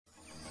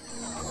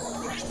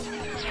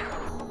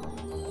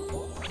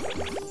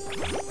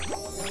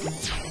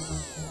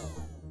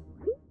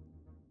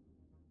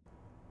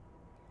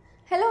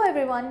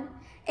everyone.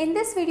 In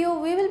this video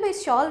we will be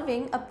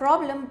solving a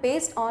problem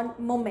based on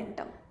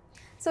momentum.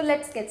 So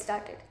let's get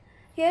started.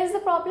 Here is the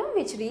problem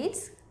which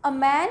reads, a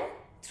man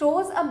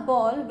throws a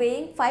ball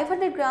weighing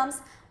 500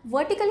 grams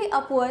vertically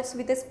upwards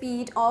with a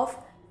speed of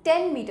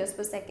 10 meters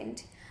per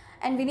second.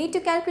 And we need to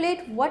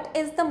calculate what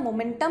is the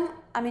momentum,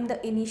 the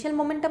initial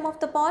momentum of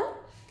the ball.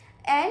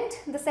 And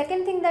the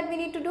second thing that we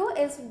need to do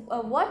is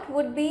what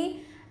would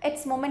be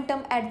its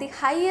momentum at the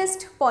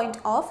highest point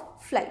of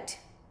flight.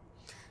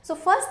 So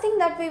first thing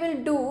that we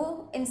will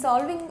do in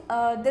solving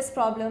this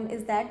problem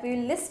is that we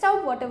will list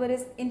out whatever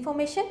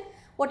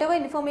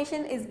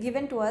information is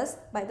given to us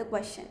by the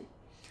question.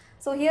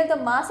 So here the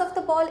mass of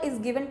the ball is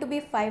given to be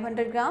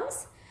 500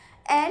 grams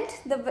and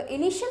the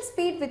initial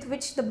speed with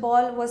which the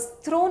ball was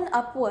thrown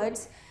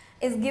upwards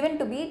is given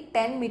to be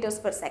 10 meters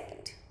per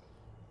second.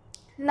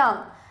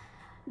 Now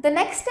the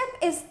next step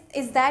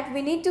is that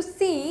we need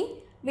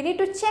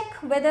to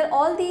check whether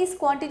all these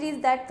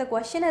quantities that the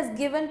question has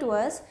given to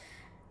us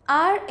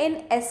are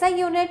in SI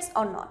units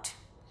or not.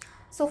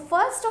 So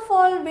first of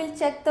all we'll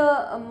check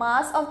the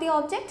mass of the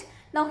object.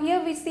 Now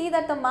here we see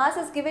that the mass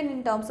is given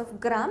in terms of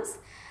grams,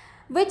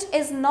 which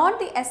is not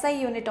the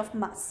SI unit of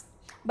mass,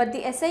 but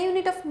the SI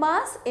unit of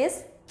mass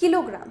is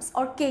kilograms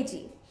or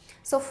kg.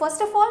 So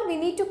first of all we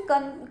need to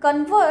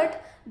convert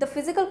the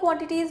physical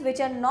quantities which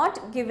are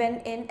not given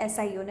in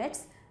SI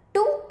units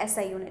to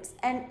SI units,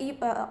 and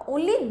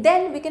only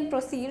then we can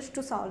proceed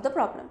to solve the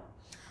problem.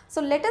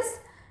 So let us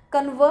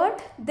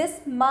convert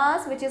this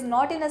mass which is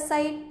not in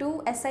SI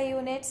to SI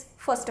units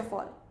first of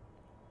all.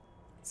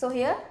 So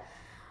here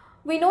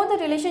we know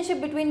the relationship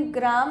between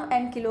gram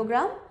and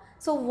kilogram.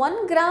 So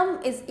 1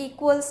 gram is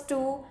equals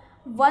to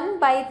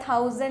 1 by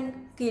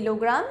 1000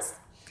 kilograms.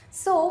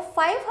 So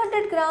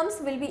 500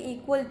 grams will be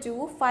equal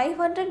to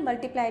 500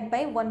 multiplied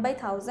by 1 by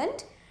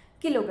 1000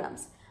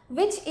 kilograms,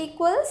 which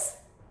equals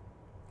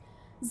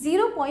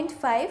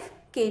 0.5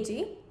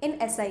 kg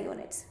in SI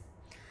units.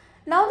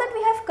 Now that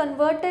we have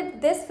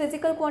converted this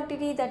physical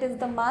quantity, that is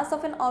the mass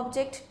of an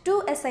object,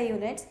 to SI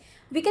units,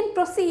 we can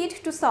proceed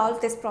to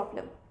solve this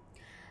problem.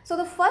 So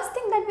the first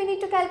thing that we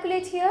need to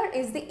calculate here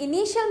is the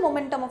initial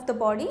momentum of the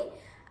body.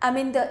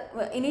 The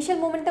initial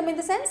momentum in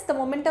the sense the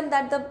momentum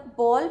that the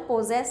ball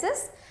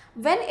possesses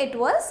when it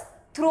was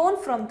thrown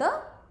from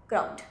the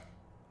ground.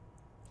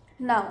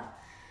 Now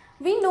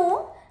we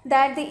know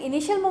that the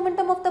initial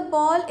momentum of the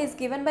ball is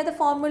given by the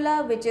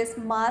formula, which is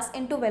mass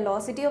into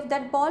velocity of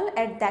that ball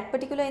at that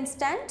particular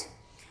instant.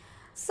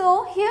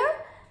 So here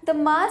the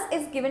mass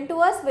is given to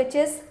us, which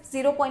is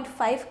 0.5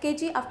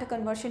 kg after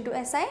conversion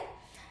to SI,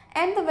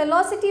 and the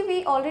velocity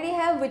we already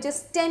have, which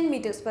is 10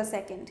 meters per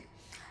second.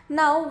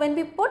 Now when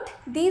we put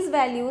these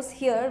values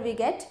here, we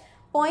get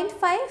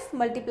 0.5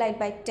 multiplied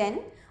by 10,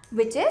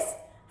 which is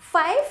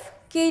 5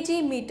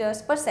 kg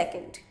meters per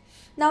second.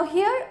 Now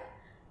here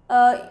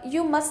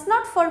you must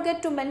not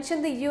forget to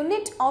mention the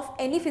unit of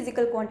any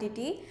physical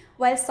quantity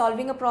while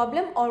solving a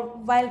problem or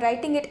while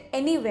writing it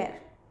anywhere.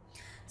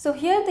 So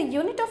here the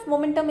unit of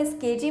momentum is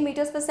kg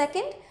meters per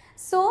second.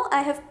 So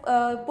I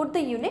have put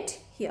the unit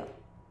here.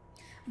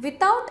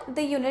 Without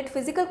the unit,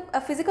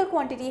 a physical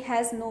quantity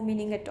has no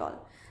meaning at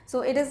all.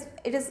 So it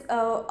is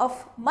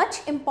of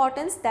much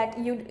importance that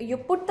you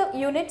put the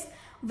units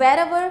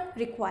wherever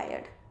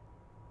required.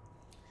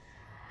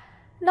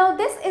 Now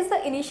this is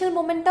the initial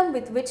momentum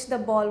with which the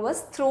ball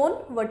was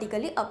thrown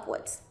vertically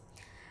upwards.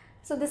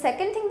 So the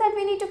second thing that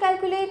we need to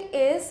calculate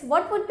is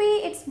what would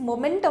be its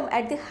momentum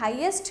at the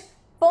highest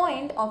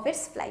point of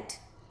its flight.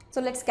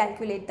 So let's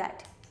calculate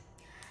that.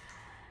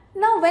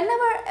 Now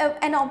whenever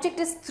an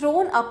object is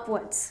thrown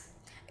upwards,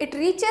 it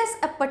reaches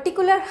a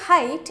particular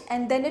height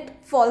and then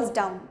it falls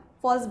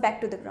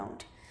back to the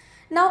ground.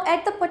 Now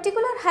at the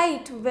particular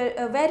height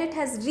where it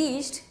has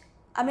reached,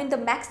 the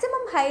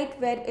maximum height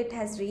where it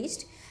has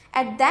reached,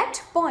 at that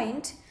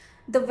point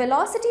the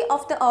velocity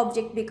of the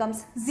object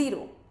becomes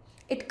 0.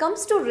 It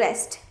comes to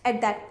rest at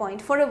that point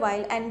for a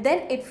while and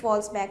then it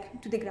falls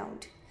back to the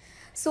ground.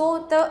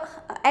 So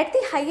at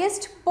the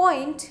highest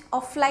point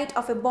of flight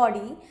of a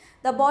body,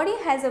 the body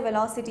has a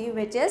velocity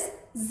which is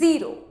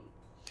 0.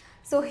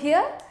 So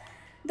here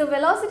the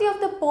velocity of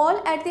the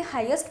ball at the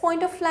highest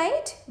point of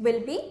flight will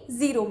be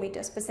 0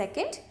 meters per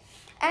second,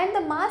 and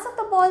the mass of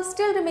the ball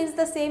still remains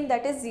the same,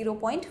 that is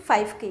 0.5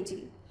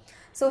 kg.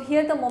 So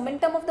here the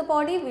momentum of the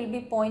body will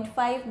be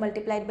 0.5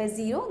 multiplied by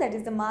 0, that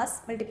is the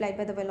mass multiplied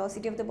by the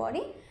velocity of the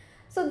body.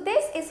 So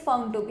this is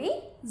found to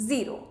be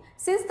 0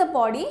 since the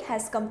body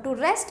has come to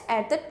rest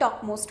at the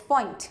topmost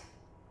point.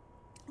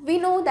 We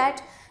know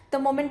that the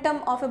momentum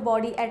of a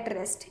body at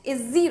rest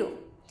is 0,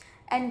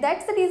 and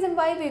that's the reason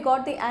why we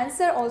got the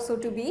answer also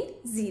to be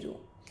 0.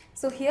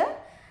 So here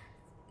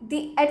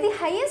at the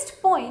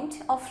highest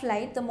point of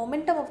flight, the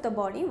momentum of the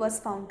body was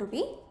found to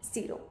be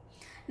 0.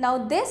 Now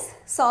this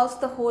solves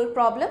the whole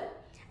problem,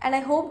 and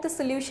I hope the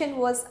solution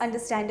was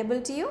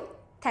understandable to you.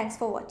 Thanks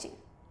for watching.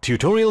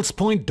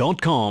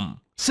 TutorialsPoint.com.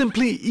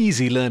 Simply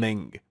easy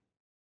learning.